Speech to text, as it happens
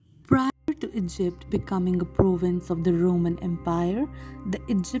Egypt becoming a province of the Roman Empire, the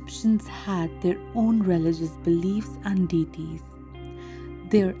Egyptians had their own religious beliefs and deities.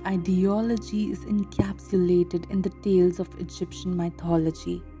 Their ideology is encapsulated in the tales of Egyptian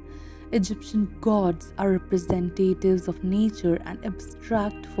mythology. Egyptian gods are representatives of nature and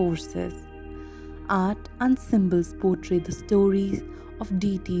abstract forces. Art and symbols portray the stories of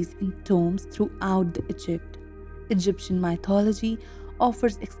deities in tombs throughout the Egypt. Egyptian mythology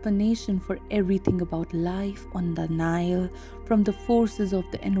offers explanation for everything about life on the Nile, from the forces of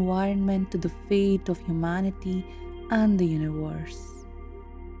the environment to the fate of humanity and the universe.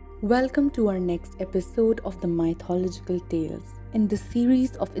 Welcome to our next episode of the Mythological Tales. In the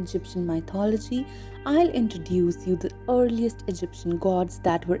series of Egyptian mythology, I'll introduce you the earliest Egyptian gods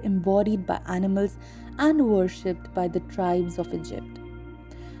that were embodied by animals and worshipped by the tribes of Egypt.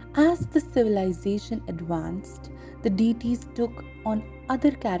 As the civilization advanced, the deities took on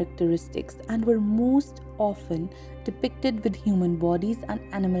other characteristics and were most often depicted with human bodies and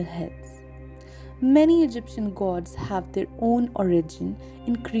animal heads. Many Egyptian gods have their own origin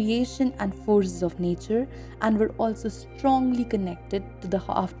in creation and forces of nature and were also strongly connected to the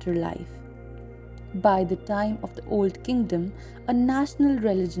afterlife. By the time of the Old Kingdom, a national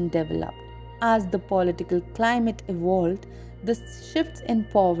religion developed. As the political climate evolved, the shifts in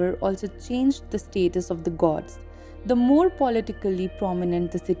power also changed the status of the gods. The more politically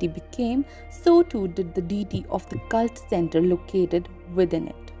prominent the city became, so too did the deity of the cult center located within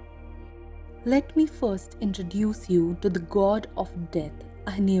it. Let me first introduce you to the god of death,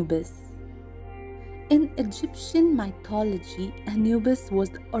 Anubis. In Egyptian mythology, Anubis was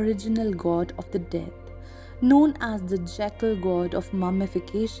the original god of the dead. Known as the jackal god of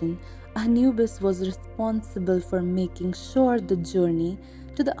mummification, Anubis was responsible for making sure the journey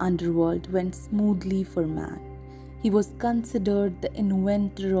to the underworld went smoothly for man. He was considered the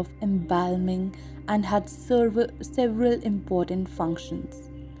inventor of embalming and had several important functions.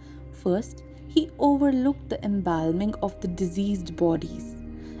 First, he overlooked the embalming of the diseased bodies.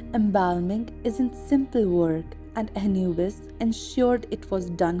 Embalming isn't simple work, and Anubis ensured it was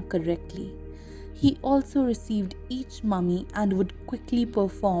done correctly. He also received each mummy and would quickly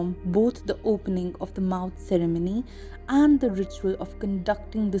perform both the opening of the mouth ceremony and the ritual of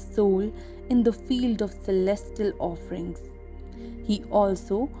conducting the soul in the field of celestial offerings. He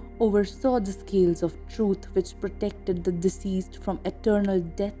also oversaw the scales of truth which protected the deceased from eternal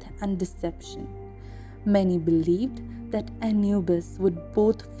death and deception. Many believed that Anubis would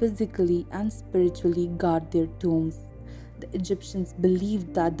both physically and spiritually guard their tombs. The Egyptians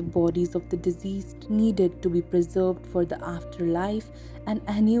believed that the bodies of the deceased needed to be preserved for the afterlife, and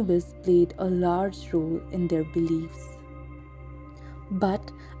Anubis played a large role in their beliefs.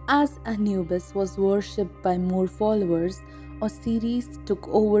 But as Anubis was worshipped by more followers, Osiris took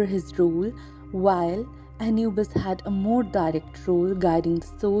over his role, while Anubis had a more direct role guiding the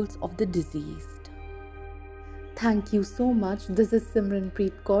souls of the deceased. Thank you so much. This is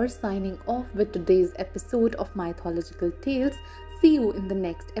Simranpreet Kaur signing off with today's episode of Mythological Tales. See you in the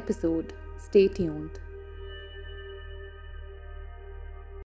next episode. Stay tuned.